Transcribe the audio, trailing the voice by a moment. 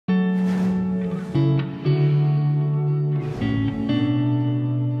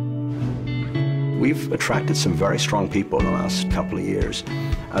attracted some very strong people in the last couple of years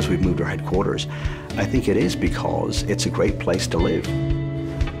as we've moved our headquarters. I think it is because it's a great place to live.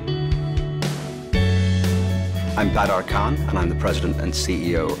 I'm Badar Khan, and I'm the President and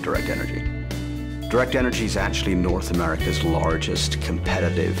CEO of Direct Energy. Direct Energy is actually North America's largest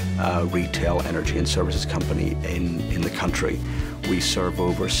competitive retail energy and services company in the country. We serve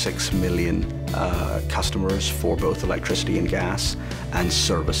over 6 million customers for both electricity and gas and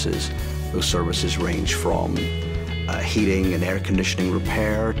services. Those services range from heating and air conditioning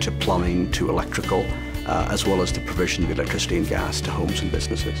repair to plumbing to electrical, as well as the provision of electricity and gas to homes and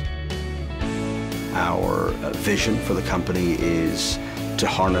businesses. Our vision for the company is to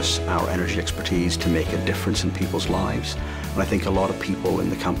harness our energy expertise to make a difference in people's lives. And I think a lot of people in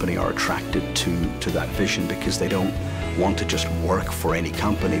the company are attracted to that vision because they don't want to just work for any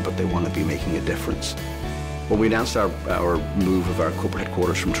company, but they want to be making a difference. When we announced our move of our corporate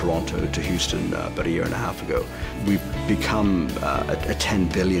headquarters from Toronto to Houston about a year and a half ago, we've become a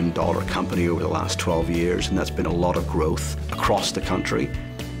 $10 billion company over the last 12 years, and that's been a lot of growth across the country.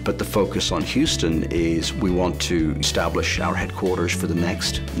 But the focus on Houston is we want to establish our headquarters for the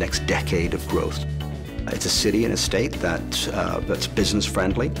next decade of growth. It's a city and a state that's business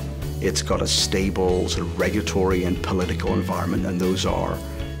friendly. It's got a stable sort of regulatory and political environment, and those are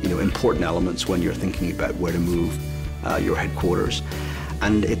important elements when you're thinking about where to move your headquarters.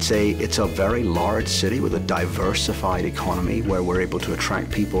 And it's a very large city with a diversified economy where we're able to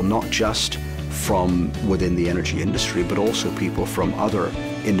attract people not just from within the energy industry, but also people from other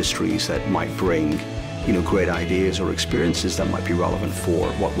industries that might bring great ideas or experiences that might be relevant for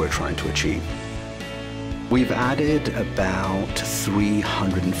what we're trying to achieve. We've added about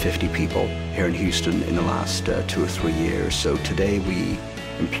 350 people here in Houston in the last 2 or 3 years. So today we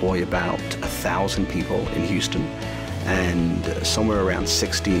employ about 1,000 people in Houston and somewhere around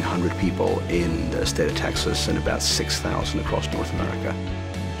 1,600 people in the state of Texas and about 6,000 across North America.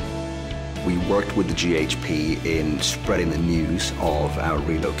 We worked with the GHP in spreading the news of our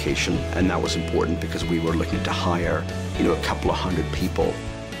relocation, and that was important because we were looking to hire a couple of hundred people.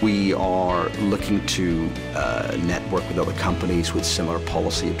 We are looking to network with other companies with similar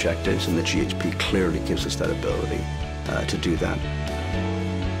policy objectives, and the GHP clearly gives us that ability to do that.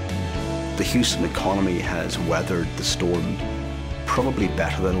 The Houston economy has weathered the storm probably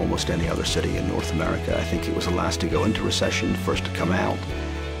better than almost any other city in North America. I think it was the last to go into recession, first to come out.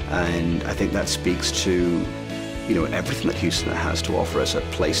 And I think that speaks to everything that Houston has to offer as a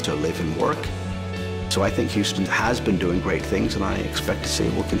place to live and work. So I think Houston has been doing great things, and I expect to see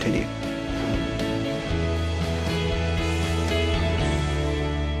it will continue.